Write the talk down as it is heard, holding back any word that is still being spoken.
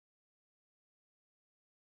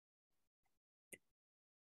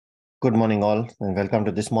Good morning, all, and welcome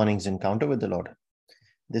to this morning's encounter with the Lord.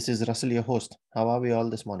 This is Russell, your host. How are we all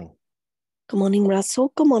this morning? Good morning,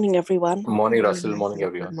 Russell. Good morning, everyone. Good morning, Russell. Morning,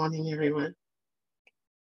 everyone. Good morning, everyone.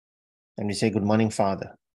 And we say, Good morning,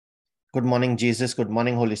 Father. Good morning, Jesus. Good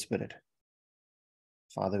morning, Holy Spirit.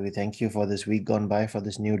 Father, we thank you for this week gone by, for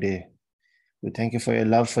this new day. We thank you for your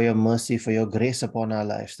love, for your mercy, for your grace upon our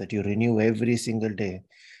lives, that you renew every single day.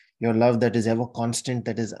 Your love that is ever constant,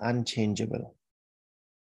 that is unchangeable.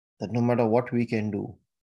 That no matter what we can do,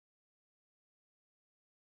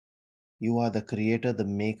 you are the creator, the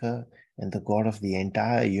maker, and the God of the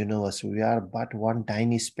entire universe. We are but one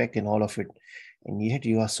tiny speck in all of it. And yet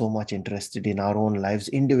you are so much interested in our own lives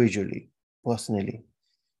individually, personally.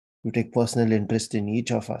 You take personal interest in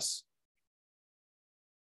each of us,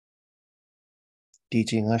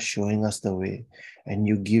 teaching us, showing us the way, and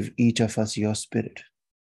you give each of us your spirit.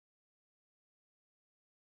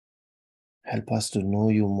 Help us to know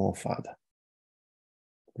you more, Father.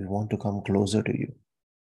 We want to come closer to you.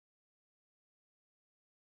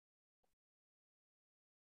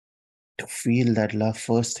 To feel that love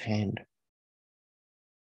firsthand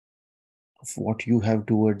of what you have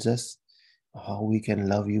towards us, how we can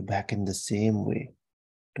love you back in the same way,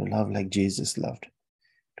 to love like Jesus loved,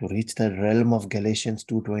 to reach the realm of Galatians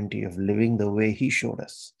 2:20 of living the way he showed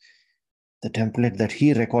us, the template that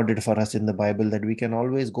he recorded for us in the Bible, that we can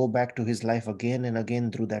always go back to his life again and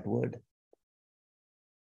again through that word.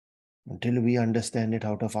 Until we understand it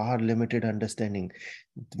out of our limited understanding,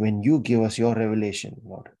 when you give us your revelation,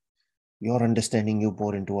 Lord, your understanding you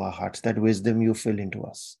pour into our hearts, that wisdom you fill into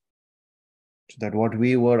us, so that what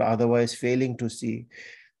we were otherwise failing to see,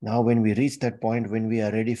 now when we reach that point, when we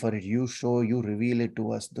are ready for it, you show, you reveal it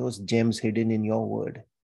to us, those gems hidden in your word,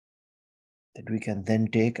 that we can then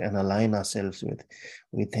take and align ourselves with.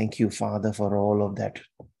 We thank you, Father, for all of that,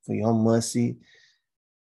 for your mercy,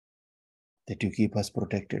 that you keep us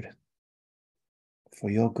protected,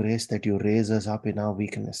 for your grace, that you raise us up in our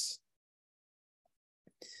weakness,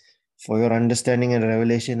 for your understanding and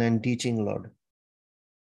revelation and teaching, Lord,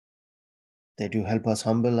 that you help us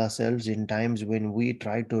humble ourselves in times when we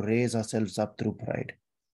try to raise ourselves up through pride.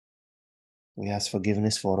 We ask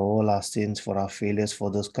forgiveness for all our sins, for our failures,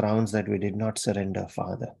 for those crowns that we did not surrender,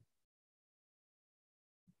 Father.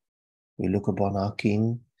 We look upon our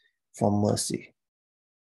King for mercy.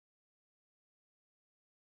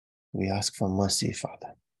 We ask for mercy,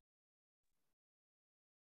 Father.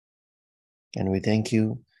 And we thank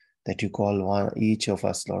you that you call each of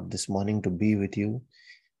us, Lord, this morning to be with you.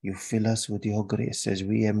 You fill us with your grace as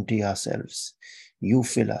we empty ourselves. You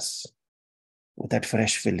fill us with that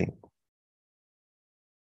fresh filling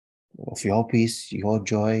of your peace, your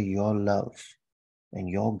joy, your love, and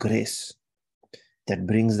your grace that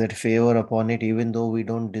brings that favor upon it even though we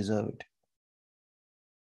don't deserve it.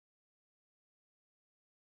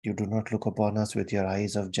 You do not look upon us with your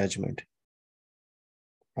eyes of judgment,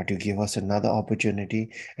 but you give us another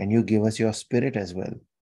opportunity, and you give us your spirit as well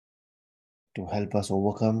to help us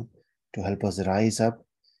overcome, to help us rise up,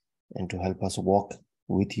 and to help us walk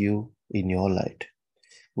with you in your light.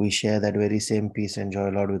 We share that very same peace and joy,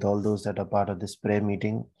 Lord, with all those that are part of this prayer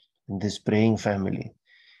meeting, in this praying family.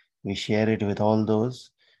 We share it with all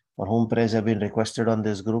those for whom prayers have been requested on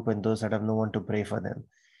this group and those that have no one to pray for them.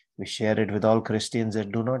 We share it with all Christians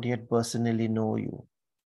that do not yet personally know you,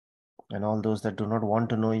 and all those that do not want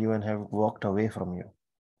to know you and have walked away from you,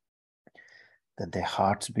 that their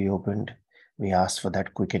hearts be opened. We ask for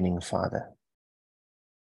that quickening, Father.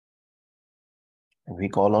 And we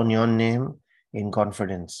call on your name in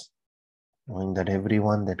confidence, knowing that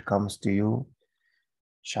everyone that comes to you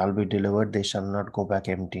shall be delivered. They shall not go back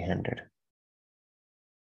empty-handed.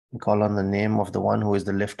 We call on the name of the one who is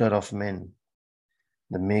the lifter of men,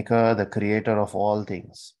 the maker, the creator of all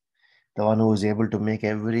things, the one who is able to make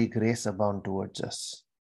every grace abound towards us,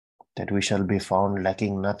 that we shall be found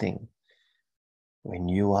lacking nothing when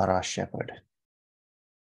you are our shepherd.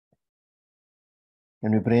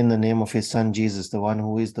 And we pray in the name of his Son, Jesus, the one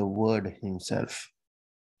who is the Word himself,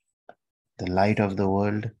 the light of the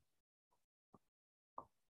world,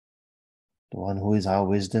 the one who is our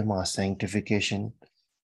wisdom, our sanctification,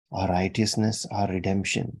 our righteousness, our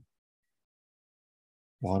redemption,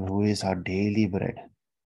 the one who is our daily bread.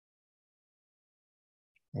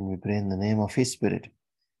 And we pray in the name of his Spirit,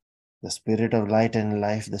 the Spirit of light and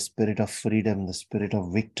life, the Spirit of freedom, the Spirit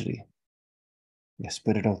of victory, the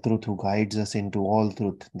Spirit of truth who guides us into all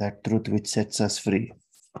truth, that truth which sets us free.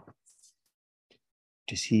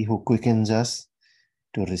 It is he who quickens us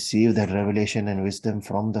to receive that revelation and wisdom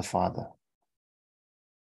from the Father.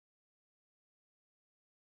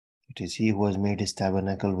 It is he who has made his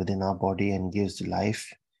tabernacle within our body and gives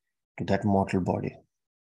life to that mortal body,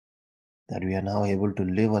 that we are now able to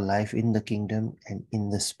live a life in the kingdom and in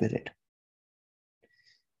the spirit.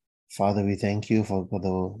 Father, we thank you for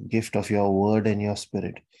the gift of your word and your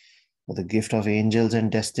spirit, for the gift of angels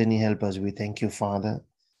and destiny helpers. We thank you, Father,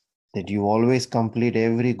 that you always complete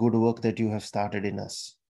every good work that you have started in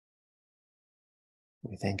us.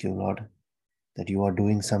 We thank you, Lord, that you are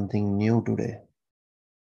doing something new today.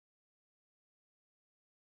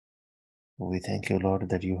 We thank you, Lord,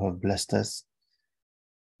 that you have blessed us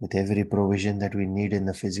with every provision that we need in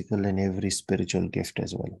the physical and every spiritual gift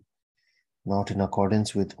as well. Not in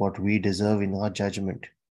accordance with what we deserve in our judgment,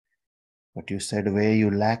 but you said where you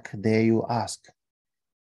lack, there you ask.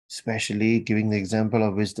 Especially giving the example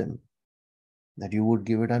of wisdom, that you would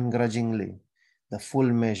give it ungrudgingly, the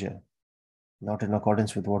full measure, not in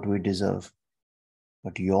accordance with what we deserve,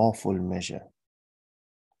 but your full measure,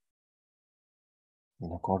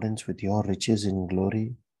 in accordance with your riches in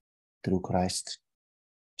glory through Christ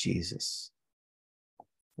Jesus.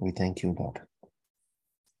 We thank you, Lord.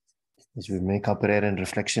 As we make our prayer and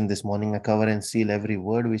reflection this morning, I cover and seal every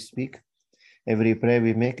word we speak, every prayer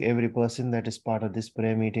we make, every person that is part of this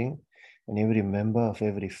prayer meeting, and every member of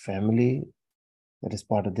every family that is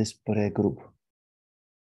part of this prayer group.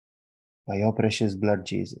 By your precious blood,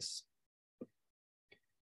 Jesus.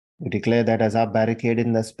 We declare that as our barricade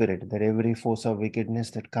in the spirit, that every force of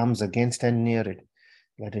wickedness that comes against and near it,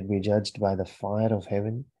 let it be judged by the fire of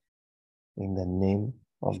heaven in the name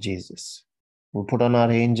of Jesus. We put on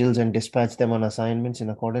our angels and dispatch them on assignments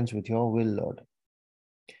in accordance with your will, Lord.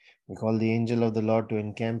 We call the angel of the Lord to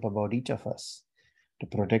encamp about each of us, to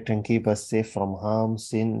protect and keep us safe from harm,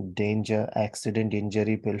 sin, danger, accident,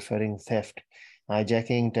 injury, pilfering, theft,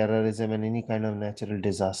 hijacking, terrorism, and any kind of natural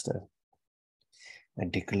disaster. I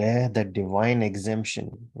declare that divine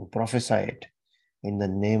exemption, we prophesy it in the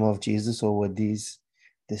name of Jesus over this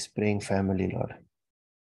praying family, Lord.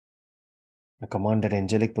 I command that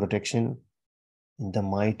angelic protection in the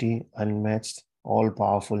mighty, unmatched,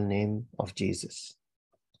 all-powerful name of Jesus.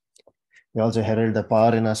 We also herald the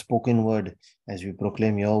power in our spoken word as we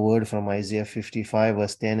proclaim your word from Isaiah 55,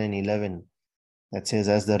 verse 10 and 11. That says,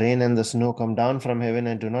 as the rain and the snow come down from heaven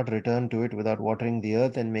and do not return to it without watering the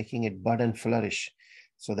earth and making it bud and flourish,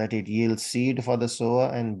 so that it yields seed for the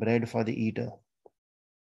sower and bread for the eater.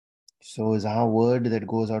 So is our word that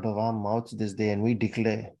goes out of our mouths this day, and we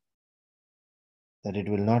declare that it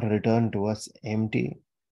will not return to us empty,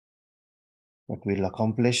 but will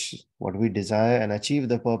accomplish what we desire and achieve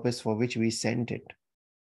the purpose for which we sent it.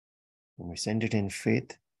 And we sent it in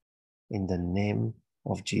faith in the name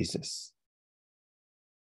of Jesus.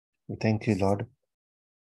 We thank you, Lord,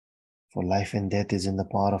 for life and death is in the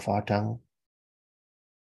power of our tongue.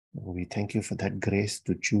 And we thank you for that grace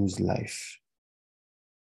to choose life.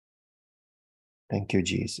 Thank you,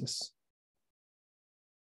 Jesus.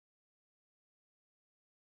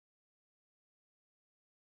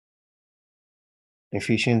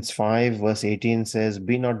 Ephesians 5 verse 18 says,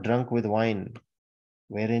 be not drunk with wine,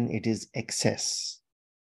 wherein it is excess.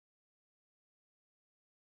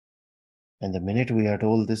 And the minute we are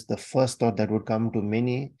told this, the first thought that would come to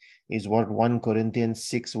many is what 1 Corinthians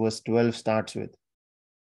 6 verse 12 starts with.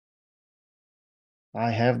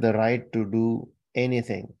 I have the right to do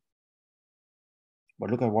anything. But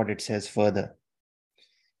look at what it says further.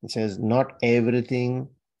 It says, not everything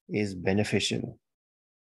is beneficial.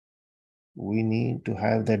 We need to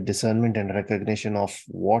have that discernment and recognition of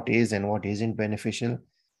what is and what isn't beneficial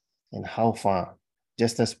and how far.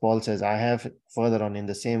 Just as Paul says, I have further on in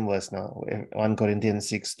the same verse now, 1 Corinthians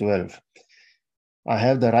 6:12. I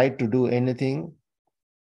have the right to do anything,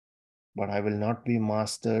 but I will not be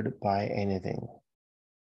mastered by anything.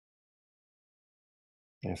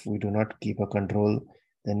 If we do not keep a control,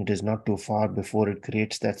 then it is not too far before it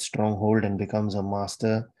creates that stronghold and becomes a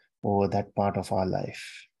master over that part of our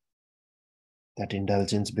life. That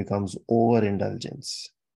indulgence becomes overindulgence.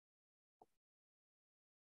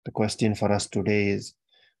 The question for us today is,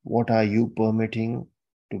 what are you permitting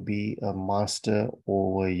to be a master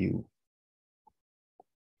over you?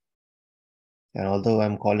 And although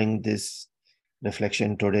I'm calling this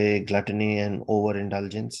reflection today gluttony and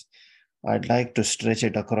overindulgence, I'd like to stretch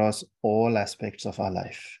it across all aspects of our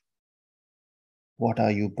life. What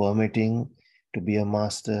are you permitting to be a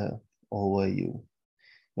master over you?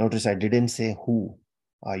 Notice I didn't say who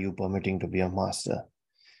are you permitting to be a master.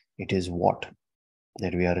 It is what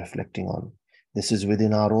that we are reflecting on. This is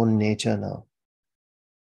within our own nature now.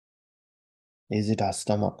 Is it our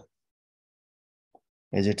stomach?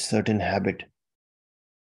 Is it certain habit?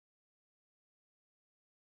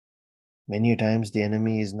 Many times the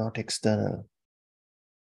enemy is not external.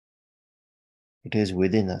 It is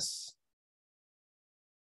within us,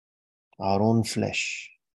 our own flesh,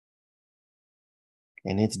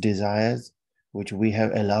 and its desires which we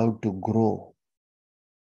have allowed to grow.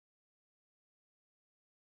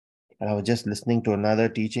 And I was just listening to another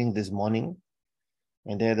teaching this morning,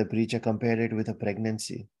 and there the preacher compared it with a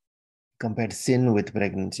pregnancy, compared sin with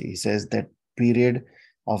pregnancy. He says that period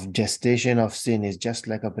of gestation of sin is just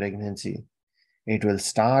like a pregnancy. It will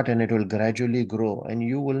start and it will gradually grow, and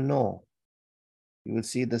you will know. You will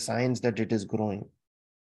see the signs that it is growing.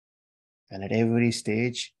 And at every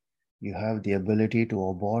stage, you have the ability to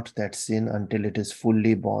abort that sin until it is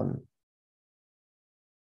fully born.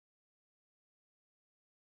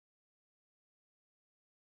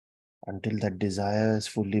 Until that desire is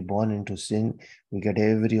fully born into sin, we get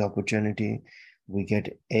every opportunity, we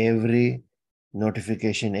get every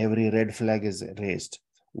notification, every red flag is raised.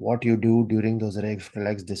 What you do during those red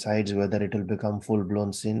flags decides whether it will become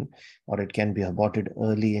full-blown sin or it can be aborted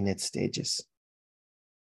early in its stages.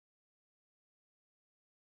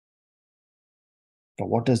 So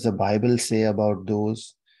what does the Bible say about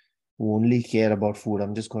those who only care about food?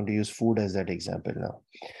 I'm just going to use food as that example now.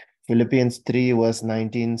 Philippians 3 verse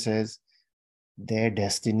 19 says, their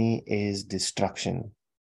destiny is destruction.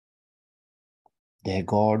 Their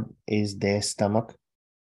God is their stomach,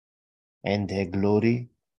 and their glory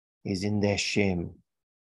is in their shame.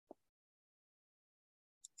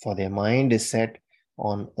 For their mind is set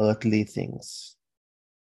on earthly things.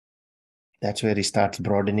 That's where he starts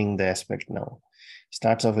broadening the aspect now. He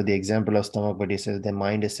starts off with the example of stomach, but he says their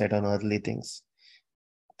mind is set on earthly things.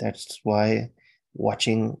 That's why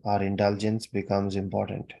watching our indulgence becomes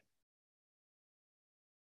important.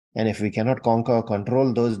 And if we cannot conquer or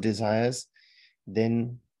control those desires,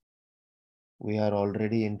 then we are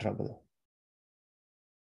already in trouble.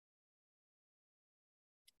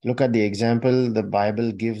 Look at the example the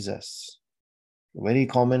Bible gives us. A very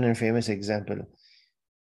common and famous example.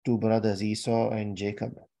 Two brothers, Esau and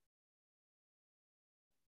Jacob.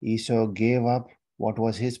 Esau gave up what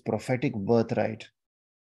was his prophetic birthright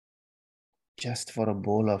just for a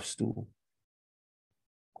bowl of stew.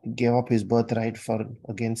 He gave up his birthright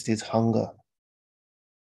against his hunger.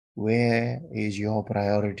 Where is your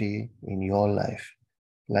priority in your life?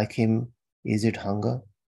 Like him, is it hunger?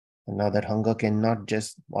 And now that hunger cannot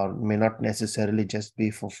just or may not necessarily just be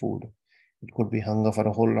for food. It could be hunger for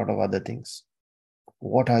a whole lot of other things.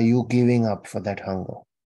 What are you giving up for that hunger?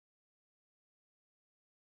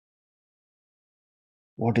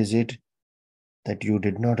 What is it that you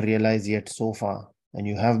did not realize yet so far and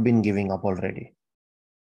you have been giving up already?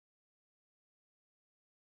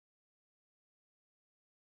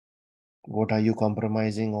 What are you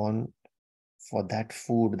compromising on for that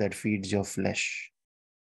food that feeds your flesh?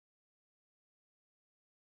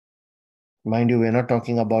 Mind you, we're not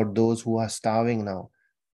talking about those who are starving now.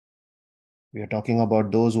 We are talking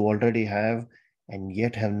about those who already have and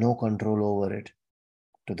yet have no control over it,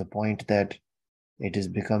 to the point that it is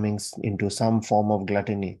becoming into some form of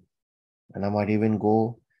gluttony. And I might even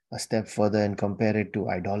go a step further and compare it to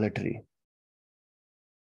idolatry.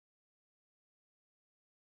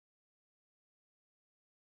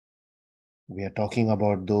 We are talking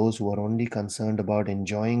about those who are only concerned about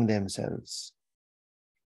enjoying themselves.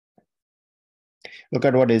 Look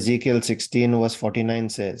at what Ezekiel 16 verse 49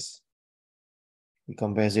 says. He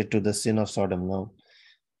compares it to the sin of Sodom. Now,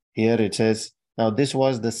 here it says, now this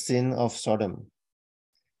was the sin of Sodom.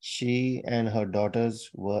 She and her daughters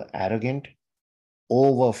were arrogant,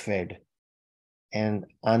 overfed, and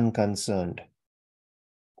unconcerned.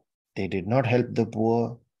 They did not help the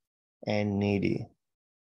poor and needy.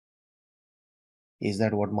 Is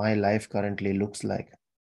that what my life currently looks like?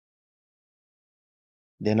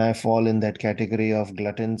 Then I fall in that category of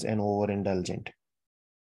gluttons and overindulgent.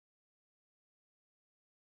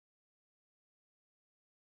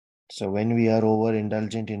 So when we are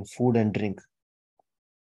overindulgent in food and drink,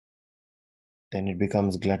 then it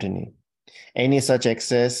becomes gluttony. Any such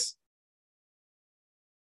excess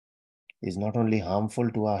is not only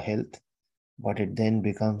harmful to our health, but it then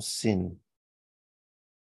becomes sin.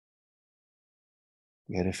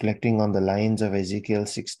 We are reflecting on the lines of Ezekiel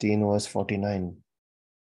 16 verse 49.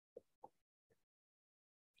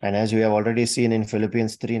 And as we have already seen in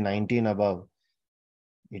Philippians 3:19 above,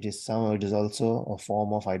 it is also a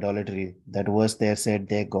form of idolatry. That verse there said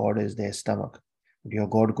their God is their stomach. Your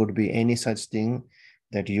God could be any such thing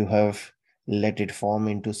that you have let it form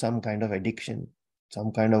into some kind of addiction,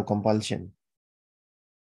 some kind of compulsion.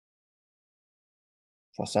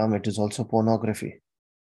 For some, it is also pornography.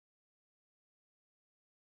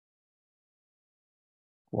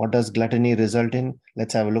 What does gluttony result in?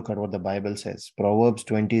 Let's have a look at what the Bible says. Proverbs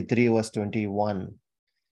 23 verse 21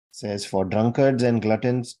 says, "For drunkards and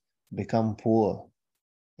gluttons become poor,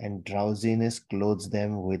 and drowsiness clothes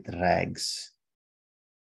them with rags."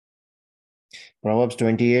 Proverbs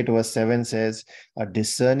 28 verse 7 says, "A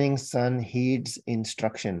discerning son heeds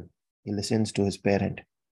instruction." He listens to his parent.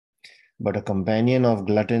 "But a companion of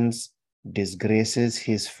gluttons disgraces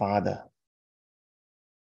his father."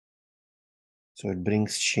 So it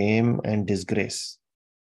brings shame and disgrace.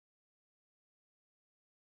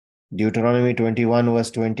 Deuteronomy 21 verse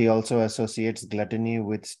 20 also associates gluttony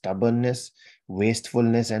with stubbornness,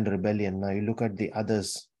 wastefulness, and rebellion. Now you look at the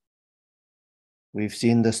others. We've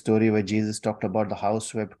seen the story where Jesus talked about the house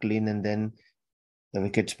swept clean and then the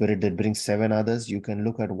wicked spirit that brings 7 others. You can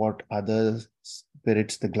look at what other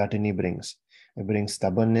spirits the gluttony brings. It brings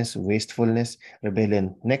stubbornness, wastefulness,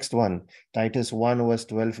 rebellion. Next one, Titus 1 verse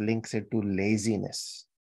 12 links it to laziness.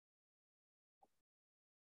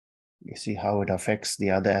 You see how it affects the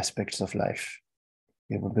other aspects of life.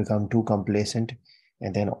 You would become too complacent,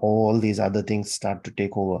 and then all these other things start to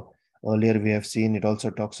take over. Earlier we have seen it also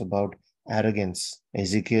talks about arrogance.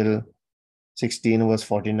 Ezekiel 16 verse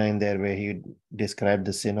 49 there, where he described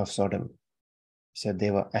the sin of Sodom. He said they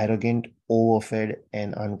were arrogant, overfed,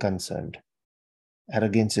 and unconcerned.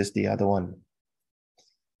 Arrogance is the other one.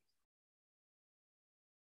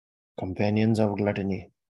 Companions of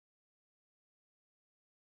gluttony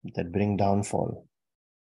that bring downfall.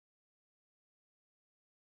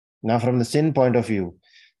 Now, from the sin point of view,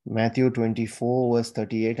 Matthew 24 verse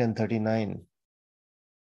 38 and 39,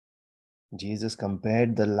 Jesus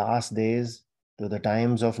compared the last days to the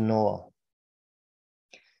times of Noah.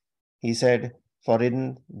 He said, "For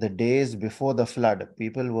in the days before the flood,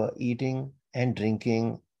 people were eating and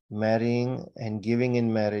drinking, marrying and giving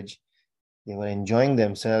in marriage. They were enjoying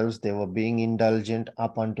themselves. They were being indulgent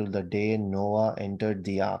up until the day Noah entered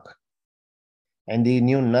the ark. And they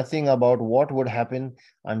knew nothing about what would happen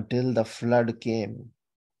until the flood came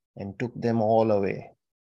and took them all away.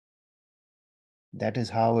 That is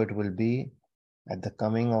how it will be at the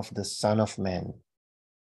coming of the Son of Man."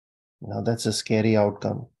 Now that's a scary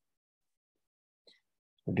outcome.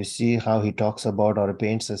 But you see how he talks about or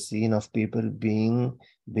paints a scene of people being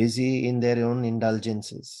busy in their own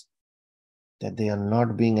indulgences, that they are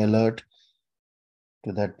not being alert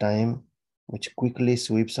to that time which quickly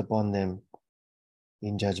sweeps upon them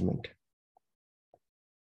in judgment.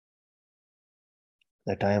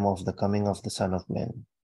 The time of the coming of the Son of Man.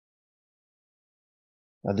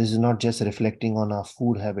 Now, this is not just reflecting on our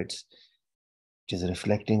food habits, it is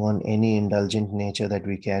reflecting on any indulgent nature that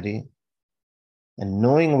we carry, and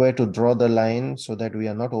knowing where to draw the line so that we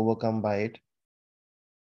are not overcome by it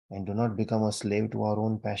and do not become a slave to our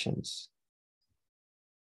own passions.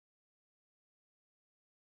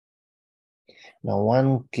 Now,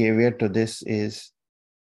 one caveat to this is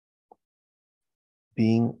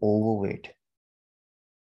being overweight.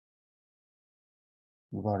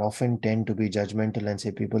 We might often tend to be judgmental and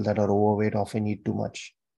say people that are overweight often eat too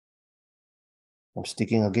much. I'm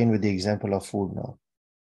sticking again with the example of food now.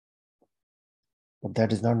 But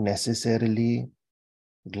that is not necessarily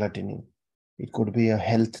gluttony. It could be a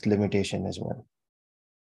health limitation as well.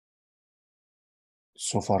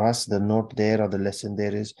 So for us, the note there or the lesson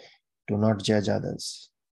there is, do not judge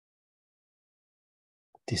others.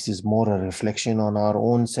 This is more a reflection on our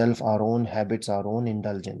own self, our own habits, our own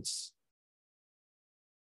indulgence.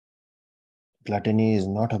 Gluttony is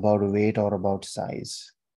not about weight or about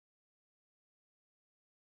size.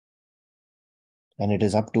 And it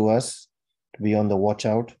is up to us to be on the watch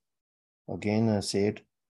out. Again, I say it,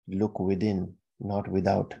 look within, not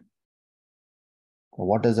without.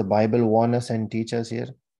 What does the Bible warn us and teach us here?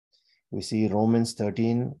 We see Romans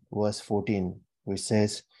 13 verse 14, which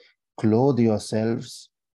says, "Clothe yourselves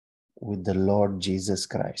with the Lord Jesus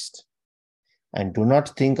Christ, and do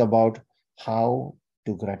not think about how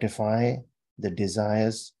to gratify the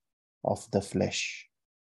desires of the flesh."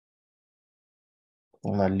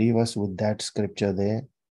 And I'll leave us with that scripture there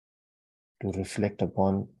to reflect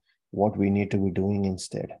upon what we need to be doing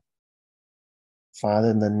instead. Father,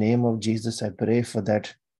 in the name of Jesus, I pray for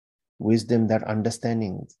that wisdom, that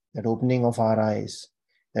understanding, that opening of our eyes,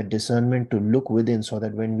 that discernment to look within, so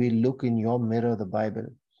that when we look in your mirror, the Bible,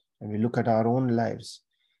 and we look at our own lives,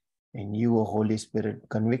 and you, O Holy Spirit,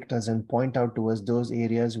 convict us and point out to us those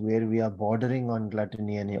areas where we are bordering on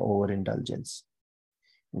gluttony and overindulgence.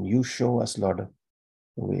 And you show us, Lord,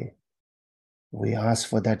 the way. We ask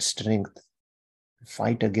for that strength to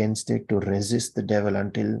fight against it, to resist the devil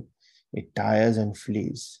until it tires and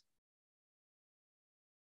flees,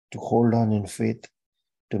 to hold on in faith,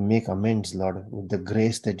 to make amends, Lord, with the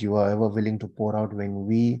grace that you are ever willing to pour out when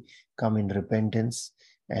we come in repentance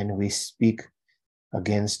and we speak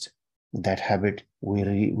against that habit. We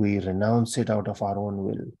renounce it out of our own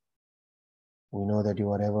will. We know that you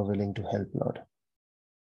are ever willing to help, Lord.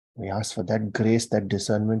 We ask for that grace, that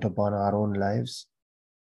discernment upon our own lives.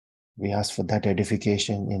 We ask for that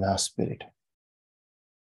edification in our spirit.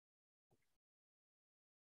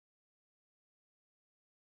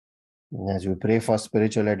 And as we pray for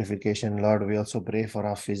spiritual edification, Lord, we also pray for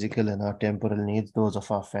our physical and our temporal needs, those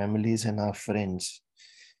of our families and our friends.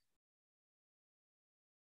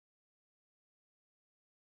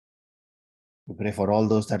 We pray for all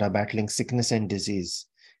those that are battling sickness and disease.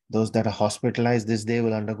 Those that are hospitalized this day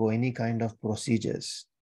will undergo any kind of procedures.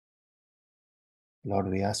 Lord,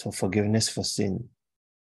 we ask for forgiveness for sin.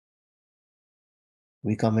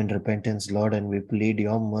 We come in repentance, Lord, and we plead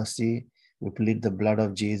your mercy. We plead the blood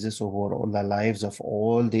of Jesus over all the lives of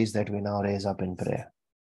all these that we now raise up in prayer.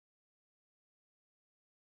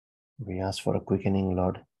 We ask for a quickening,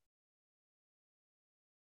 Lord.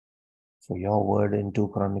 For your word in 2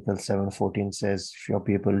 Chronicles 7:14 says, if your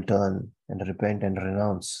people turn and repent and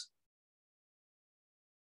renounce,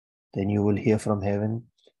 then you will hear from heaven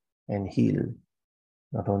and heal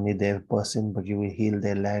not only their person, but you will heal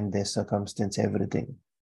their land, their circumstance, everything.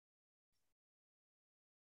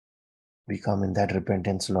 We come in that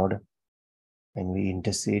repentance, Lord, and we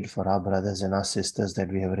intercede for our brothers and our sisters that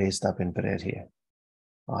we have raised up in prayer here,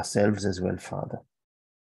 ourselves as well, Father.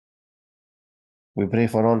 We pray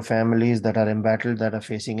for all families that are embattled, that are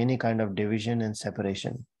facing any kind of division and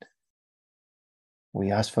separation.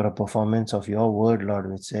 We ask for a performance of your word,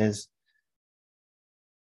 Lord, which says,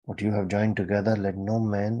 what you have joined together, let no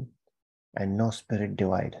man and no spirit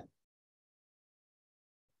divide.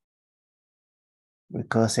 We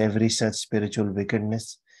curse every such spiritual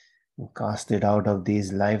wickedness and cast it out of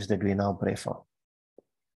these lives that we now pray for.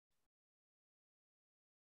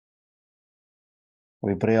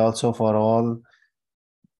 We pray also for all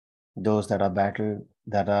those that are battled,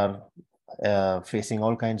 that are facing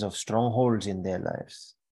all kinds of strongholds in their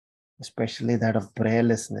lives, especially that of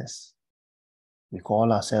prayerlessness. We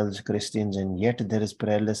call ourselves Christians, and yet there is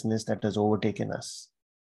prayerlessness that has overtaken us.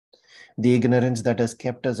 The ignorance that has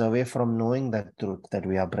kept us away from knowing that truth, that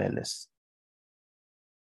we are prayerless.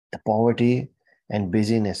 The poverty and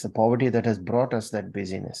busyness, the poverty that has brought us that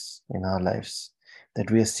busyness in our lives,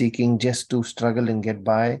 that we are seeking just to struggle and get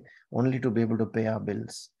by, only to be able to pay our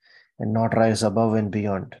bills and not rise above and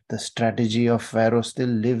beyond. The strategy of Pharaoh still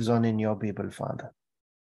lives on in your people, Father.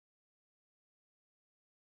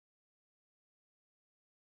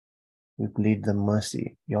 We plead the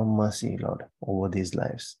mercy, your mercy, Lord, over these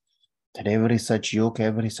lives. That every such yoke,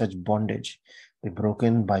 every such bondage be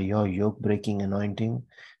broken by your yoke-breaking anointing,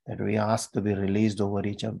 that we ask to be released over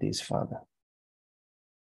each of these, Father.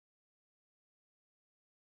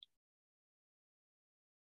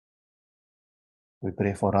 We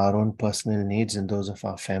pray for our own personal needs and those of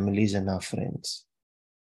our families and our friends,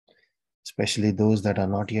 especially those that are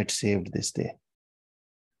not yet saved this day.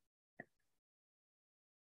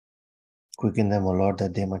 Quicken them, O Lord,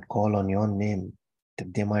 that they might call on your name,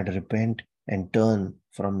 that they might repent and turn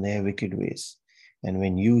from their wicked ways. And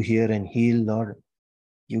when you hear and heal, Lord,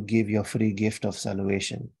 you give your free gift of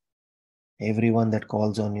salvation. Everyone that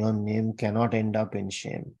calls on your name cannot end up in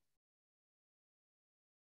shame.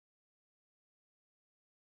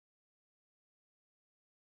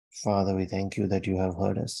 Father, we thank you that you have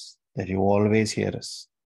heard us, that you always hear us.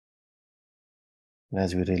 And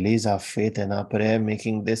as we release our faith and our prayer,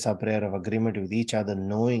 making this a prayer of agreement with each other,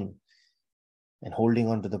 knowing and holding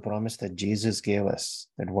on to the promise that Jesus gave us,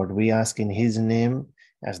 that what we ask in his name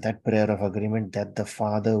as that prayer of agreement, that the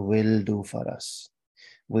Father will do for us.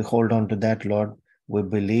 We hold on to that, Lord. We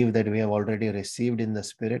believe that we have already received in the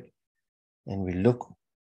Spirit, and we look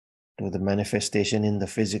to the manifestation in the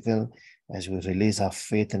physical as we release our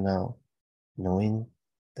faith now, knowing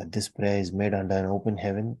that this prayer is made under an open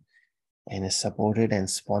heaven and is supported and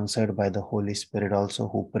sponsored by the Holy Spirit also,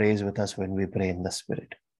 who prays with us when we pray in the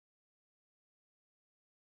Spirit.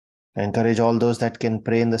 I encourage all those that can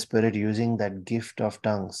pray in the Spirit using that gift of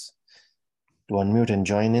tongues to unmute and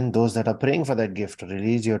join in. Those that are praying for that gift,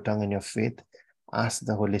 release your tongue and your faith. Ask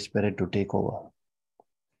the Holy Spirit to take over.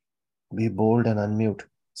 Be bold and unmute.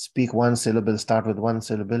 Speak one syllable, start with one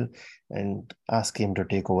syllable, and ask him to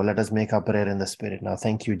take over. Let us make our prayer in the Spirit now.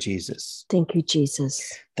 Thank you, Jesus. Thank you,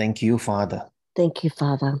 Jesus. Thank you, Father. Thank you,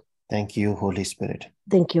 Father. Thank you, Holy Spirit.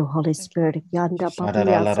 Thank you, Holy Spirit. Yanda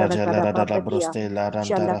papia sarakada papia. broste la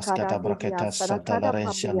rantaras Shandakada kata papia braketas sarakada satalares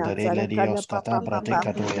papia shandarile sarakada dios kata papa.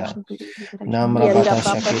 bratekatoya. Namra Yanda bata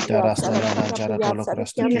shakita papia rastala sarakada ranjara papia tolo sarakyanda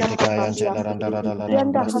krastikete kaya papia. anjala randara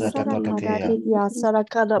Yanda brastata hasara katokeya. kadadia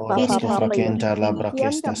sarakada papa Orasto papia. frakenta la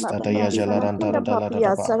Yanda brakesta stata papia yajala sarakada randara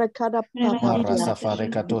papia daladaba. sarakada Marra papia. safare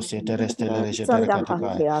katosi tereste legendare Sanda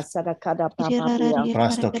katakai. hakia sarakada papia.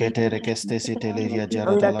 Prasto kete rekeste sitele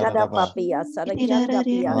yajara Andakada daladaba. papia sarakyanda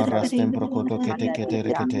pia Arrastem prokoto kete sarakada kete dia.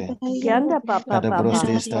 rekete. Kianda papa Kada papa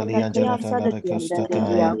broste sanda stali kia anjara sada talara kianda costa dia.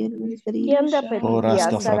 kaya. Kianda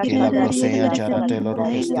pepitia Orasto sada frakila kada brose dia anjara sada telo kada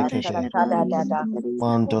rokeste dia sada kete. kada dada.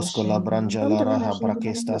 Mantos la branja la raha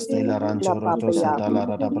brakesta stela Na rancho roto papaya. satala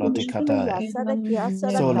rada Kia bratikata. sada kia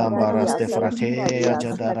sada kada Solambaras dia de sada kada frake dia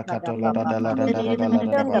sada ajadara kada katola papa radala papa. randara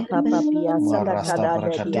Kianda daladaba. papa pia sada Marasta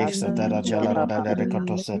kada dia brakadex sada dara kia jala papa. radala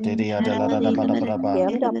recotosa teria dala radabadabadaba.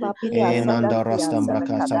 Kianda papia sada Enanda kia rastam sada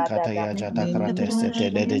braka kada sankata dada. yajada krateste te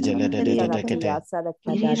de jele Sada de kia kete. sada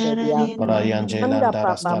kada dia. Parayan Anda jelanda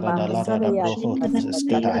papa rastara papa dala sada rada ya broho kia sada kada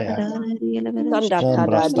skataya. dada. Sanda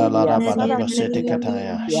kada Nambrasta dia lara bada sada prosete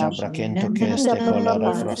kataya. dia. Shabrakento Anda keste papa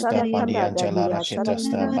kolara papa frosta sada pandian kada jalara dia sada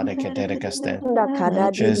ketasta kada. badeketere kaste. Anda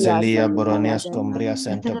kada dia Chezelia sada kada boronias dada. combria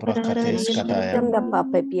sento bracates kataya. Anda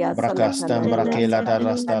papa pia sada Brakastam kada dia brakela sada da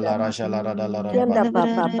rasta kada. la raja la rada la Anda raba.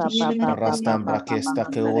 papa papa papa Rastam papa brakesta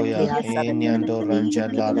papa sada keoya. kia sada kada. Enyando ranja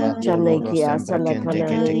la ranto Jane loro kia sada sembrakente kada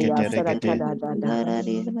kete dia kete sada regete. kada dada.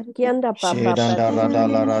 Kianda papa Shedanda papa rada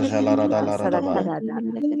la raja la rada dia la sada radaba. kada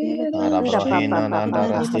dada. Anda papa Arabrahina papa nanda papa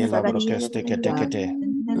rasti la sada brokeste kete kia. kete.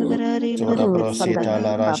 Soda Sanda brosita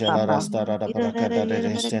la raja papa la papa. rasta rada brakada de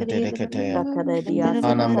restente de kete. Sakada dia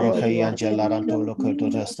Anambro sakada dia. Hayanja Laranto Lokoto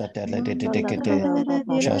Rasta Tele de Sanda Dekete. kada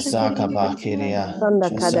papa. Shazaka Bakiria. Sanda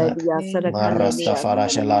kada Shazak. dia sakada Marasta dia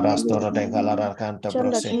Farasha sakada Larastoro dia. de Galara Canta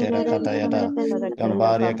Chanda Brosetera kada dia Catayada. sakada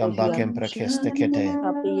Gambaria papa dia. Gambakem Prekestekete.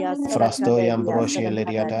 Papia Frasto sakada dia Yambroshi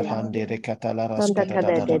Lydia sakada dia. Darhandi Recatalaras Sanda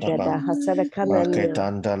kada da da Catadadaba. da hasakana nia.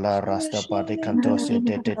 Marketanda la Rasta Padi Cantose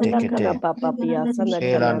de Sanda kada Tekete. papa pia sanda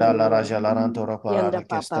kana Elanda la nia. Raja Laranto Ropara Kianda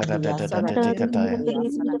papa Rekesta pia de sakada Decataya. dia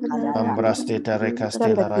sakada da. Ambrasteta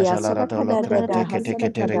Sanda Recastela kia Raja Laratolo sakada da da Crente Kete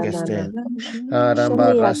hasakada nana. Regeste.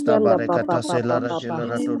 Aramba Shania rasta kianda papa barekata papa selara papa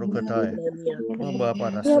jelara turukatai. hasakanania. Amba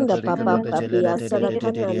para Kianda sota papa rikado de jelera papia de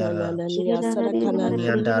sarakana diara. nania sarakanania.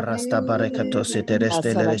 Nianda rasta barekato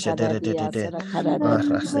setereste lere Sarakadadia de. sarakadada.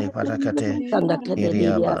 Arraste parakate. Sandakadadia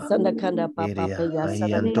Iriaba. sandakanda papa Iria. paya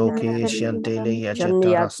Ayantoke sarakanana. shiantele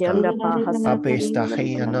Shania yachetaraska. kianda pa Apesta hasarakanania.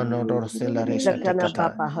 heya no no dorselare Sakana shatekata.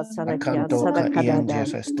 papa hasarakia Akanto ka ianje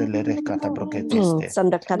sarakadada. restelere kata broketeste.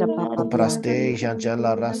 Sandakada papa pia. Praste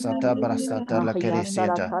janjala rasata brasata la Ahya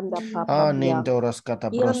keresieta. sarakanda papa pia. Nindoros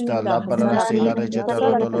katabrosta Kianda la barasi la hasarakia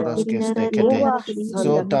regetaro sarakia. doloros kestekete. Uwa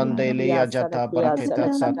So sandakada tandele dia yajata sarakia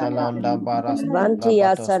braketa sarakadada. satalanda baras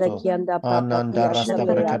Vantia rabatosto. Sarakianda Papa Ananda Pia rasta Sandaya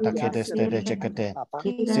brakata Kia kedeste de Sarakada chekete. Papa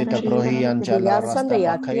Sita brohi Kia anjala rasta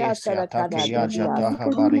Sandaya Kia bakayesia Sarakada take Dia yajata Sarakada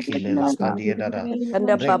habarikile Papa standiedada.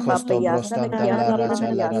 Kanda Papa Recosto Pia brostanta la Sarakianda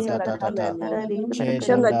raja la Papia ratatata. Sarakanania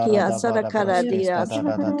Shedanda Shandakia rada bada Sarakada Dia broskesta da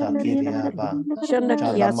da da ta kiriaba.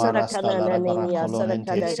 Shandakia Chalamarasta la Sarakana Nania rabaracolo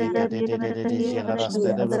mente Sarakada sita Dia de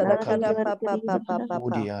gelarasta Kia de Sarakada brocante. Papa Papa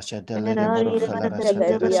Papa Udia shatele de bruchala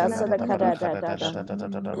rashatera Teledia shala da Sarakada baracada Dada da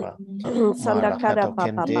Sandakada Maracato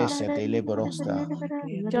kente Papa se de librosta.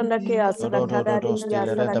 Shandakia Sarakada Dododos Dia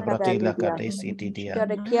de la Sarakada bratila Dia cadesi didia.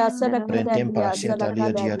 Shadakia Prentempa Sadakadadia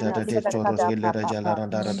shetalia Sadakadadia diada de toros Sadakada gilera Papa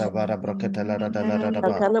jalaranda da bara brocatela da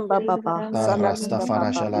ba. Sakana Baba Rasta Sanakanda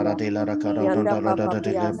farasha la Papia de la Kianda racaronda Papia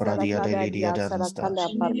de bradia de lidia Sadakadadia da rasta. Sadakanda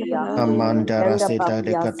Papia Amanda Kanda rasteta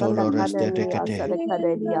de Papia catolores de Sandakadania decate.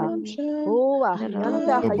 Sadakadadia Ua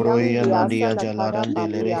Yanda Dobroia Hayandia nandia Sandakada jalaran de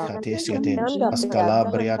lere Papia hatesiate. Yanda Pia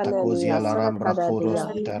Ascalabria tacosia Sadakanania la rambra coros Sadakadadia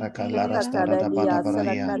pitaraca la Kanda rastara da bada Kadadia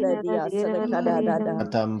baraya. Sadakadadia Sadakadada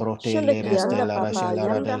Atambrote le reste Shalakianda la Papa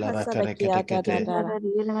rashelara de Yanda la Hasadakia racarecate. Dada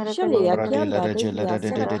Shalia Bradilla kianda de regilla dia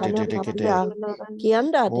sarakana de papia.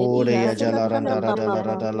 Kianda de Ore dia ya sarakana jalaranda da la papa.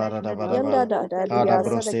 rada la rada Kianda baraba. da Ada dia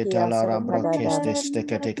brosteta sarakia la rambra sarakada da. keste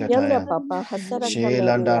stekate Kianda kataya. papa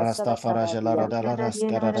hasarakana Shelanda dia rasta sarakada faraja la dia. rada la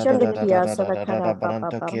rascara Shandakia sarakada da papa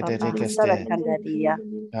baranta papa kiete de papa keste. hasarakanda dia.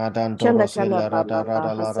 Adanto Shandakana rosilla papa rada papa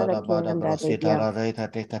rada la rada bada hasarakianda de brosita dia. la reta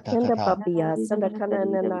te Kianda katakata. papia sandakana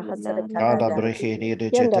nana hasarakada Ada da. brehi ni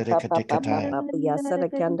de Kianda jetere papa papa katikataya. papia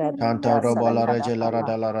sarakanda Tanta dia robo la sarakada reje la papa.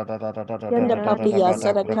 rada la Kianda Papiya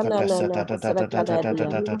Sarakana Nana Sarakada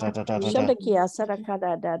Dia. Shalakia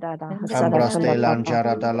Sarakada Dada Cambraste Sarakana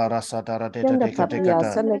lanjara Papa. dalla rasa dara de Yanda teke Papiya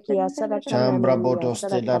tekata. Salakia Sarakana Chambra Nania boto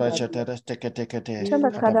stella Sarakada Dia. rajateres teke tekete.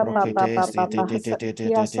 Shalakada Papa Patabrokete Papa sti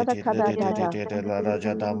Hasarakia Sarakada Dada. la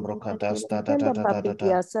raja dambrokata sta da da Yanda da da da da.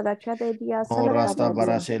 Papiya Sarakada Dia O rasta Sarakada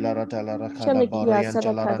Dia. barasela ratala rakada Shalakia barayan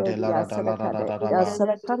chalarante la Sarakada rada la rada Sarakada da da Dia ba.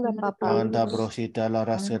 Sarakana Papa. Anda brosita la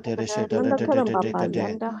rasete shete Yanda Karam Papa te.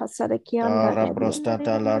 Yanda Hasarakianda Tara Dadia.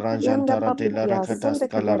 brostata la Yanda ranjantara de la Papiya rakata Sanda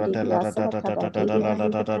scala Kadadia radela da da da da Sarakada da da Dia. da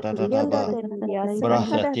da da da da da Yanda ba. Dadia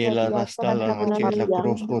Sarakada Brasatela Dadia rastala Sarakana makela Papia.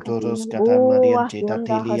 kroskotoros kata Oh, mariante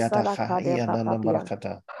Yanda tatilia ta Hasara Kade yana Papia.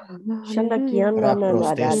 namarakata. Shanda Kiana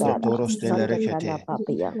Nana Raprostesto Dada toros de la Sanda Kana rekete.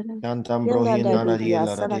 Papia. Cantam Yanda brohin nana Dadia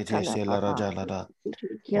la radete Sarakana se la Papa. rajala da.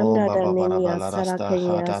 O Yanda baba Danenia barabala rasta Sarakania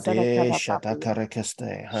hata de Sarakada shata Papia.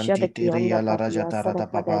 karekeste. Shada Hanti Kianda tiria la Papia rajatara da Sarakada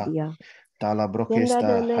baba. Dia. Tala Yanda brokesta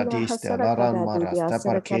Danena hadiste laran Hasarakada maras Dia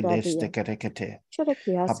Sarakada taparkeles Dia. te kerekete.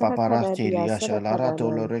 Shadakia Sarakada Papaparasti Dia liasha Sarakada larato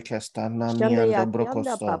Nan. lorekesta nani Shandaya ando Kianda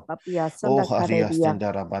brokosto. Papa Pia O Sanda Karedia.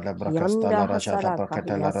 hariastendara bala brakasta Kianda la rajata Hasara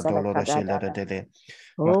parkata Kahia la radolo reshele Sarakada. redele.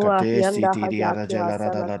 Oh, Rakate Ahianda sitiria Hayakia rajala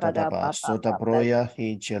Salakada radadadaba. Papa Sota Papa. proya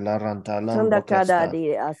hi jela rantalam Sandakada brokasta.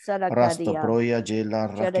 di Rasto Salakadia. proya jela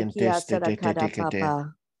Shadakia rakenteste te te Sarakada te kete.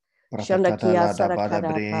 Papa. Prakatata Shandakia la da bada Sarakada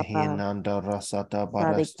bre hi Papa. nanda rasata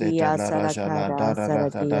barasteta Sadakia la rajala Sarakada da da da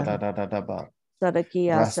da da Sarakia. da da da da ba.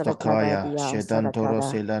 Sadakia Sarakada Rastakaya, dia Shedantoro Sarakada.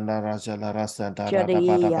 Silana Rajala Rasa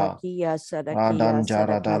Shadiya Daradabadaba, Kia Sadakia Radan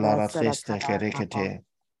Jaradala Sarakada Rasiste Sarakada Papa. Kerekete,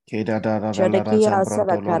 Kedadadala Shadakia Razambronto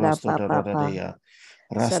Sarakada Lorosto Papa. Dorodea,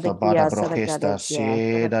 Rasta Bada Sadakia Brochesta, Sarakada dia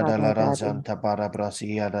Sarakada Shedadala Dadi. Razanta Bada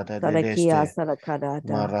Brasia da Sadakia Deste, Sarakada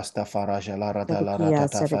da. Marasta Faraja Lara da Lara Sadakia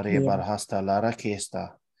Tata Fare Sadakia. Barhasta Lara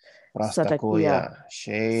Kesta, Rasta Sadakia. Koya,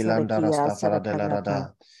 Sheilanda Sadakia Rasta Faradela Sarakadata.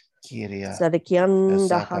 Rada, Kiria,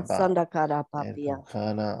 Sadakianda Esakaba, Hasandakada Papia.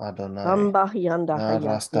 Elkana Adonai. Kamba Hyanda Na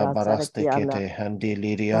rasta Hayakia baraste Sadakiana. kete handi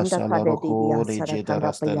liria Yanda Kadedidia saloroko rigida Sarakanda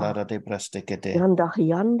rasta Paya. lara de praste kete. Yanda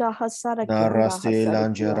Hyanda Na Hasarakianda raste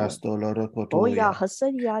lanje Hasarakiana. rasto loroko Oya tuya.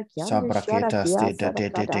 Hasaria Kyanda Sabraketa Sharakia ste da de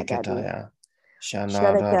Sarakada Dadi. ketaya.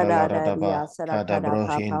 Shana rada Sharakada lara Dadia daba. Kada Sarakada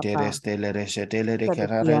brohin Papa. dereste lere shetele de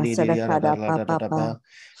karara Sadakia liria rada Sarakada lara Papa. daba.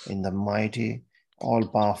 In the mighty,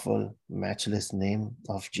 all-powerful, matchless name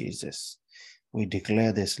of Jesus. We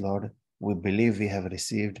declare this, Lord. We believe we have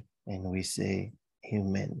received and we say,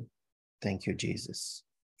 Amen. Thank you, Jesus,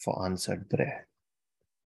 for answered prayer.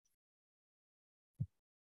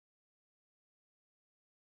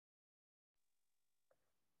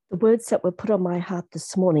 The words that were put on my heart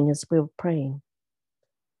this morning as we were praying.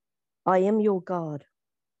 I am your God.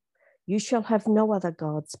 You shall have no other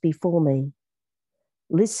gods before me.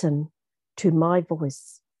 Listen to my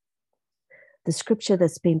voice. The scripture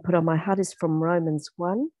that's been put on my heart is from Romans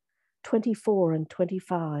 1:24 and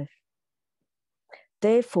 25.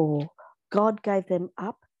 Therefore, God gave them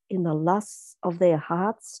up in the lusts of their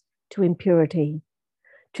hearts to impurity,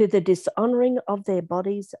 to the dishonoring of their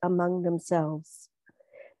bodies among themselves,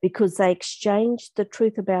 because they exchanged the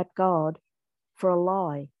truth about God for a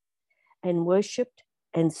lie and worshipped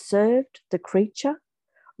and served the creature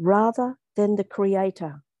rather than the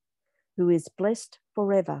Creator, who is blessed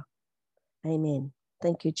forever. Amen.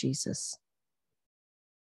 Thank you, Jesus.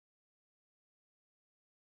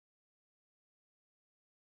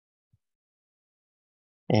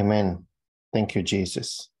 Amen. Thank you,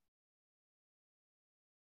 Jesus.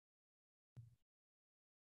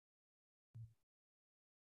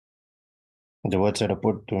 The words that are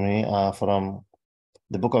put to me are from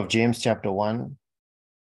the book of James, chapter 1,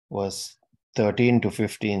 verse 13 to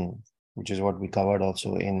 15, which is what we covered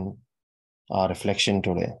also in our reflection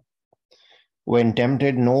today. When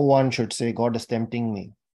tempted, no one should say, God is tempting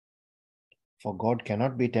me. For God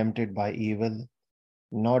cannot be tempted by evil,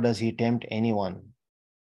 nor does he tempt anyone.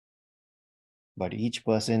 But each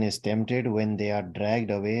person is tempted when they are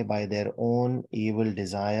dragged away by their own evil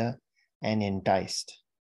desire and enticed.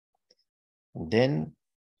 Then,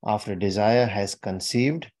 after desire has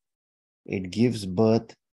conceived, it gives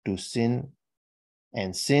birth to sin,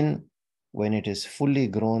 and sin, when it is fully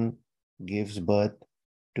grown, gives birth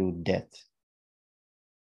to death.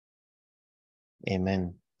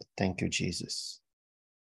 Amen. Thank you, Jesus.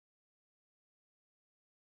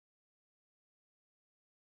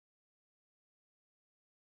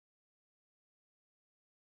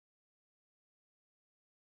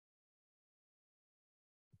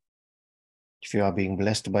 If you are being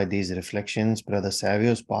blessed by these reflections, Brother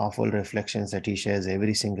Savio's powerful reflections that he shares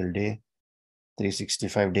every single day,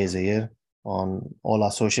 365 days a year, on all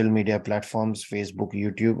our social media platforms, Facebook,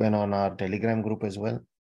 YouTube, and on our Telegram group as well.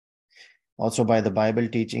 Also by the Bible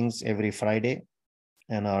teachings every Friday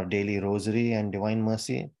and our daily rosary and divine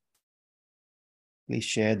mercy, please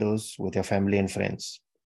share those with your family and friends.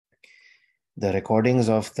 The recordings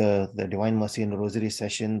of the Divine Mercy and Rosary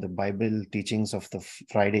session, the Bible teachings of the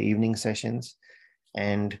Friday evening sessions,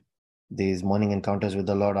 and these morning encounters with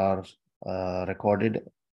the Lord are recorded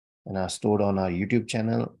and are stored on our YouTube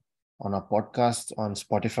channel, on our podcast on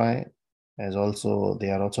Spotify, as also they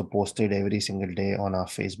are also posted every single day on our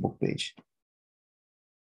Facebook page.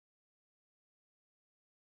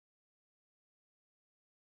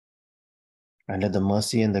 And let the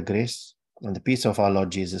mercy and the grace and the peace of our Lord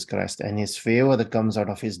Jesus Christ and his favor that comes out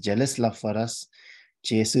of his jealous love for us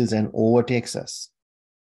chases and overtakes us.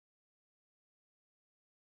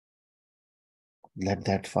 Let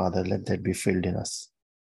that, Father, let that be filled in us.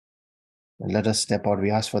 And let us step out.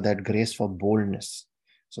 We ask for that grace for boldness,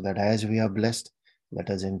 so that as we are blessed, let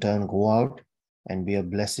us in turn go out and be a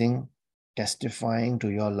blessing, testifying to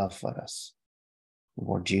your love for us,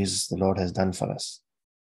 what Jesus the Lord has done for us.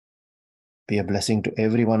 Be a blessing to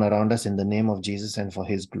everyone around us in the name of Jesus and for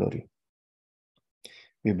his glory.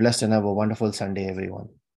 Be blessed and have a wonderful Sunday, everyone.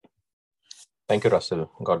 Thank you,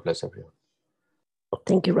 Russell. God bless everyone.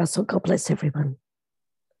 Thank you, Russell. God bless everyone.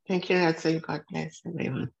 Thank you, Russell. God bless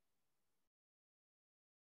everyone.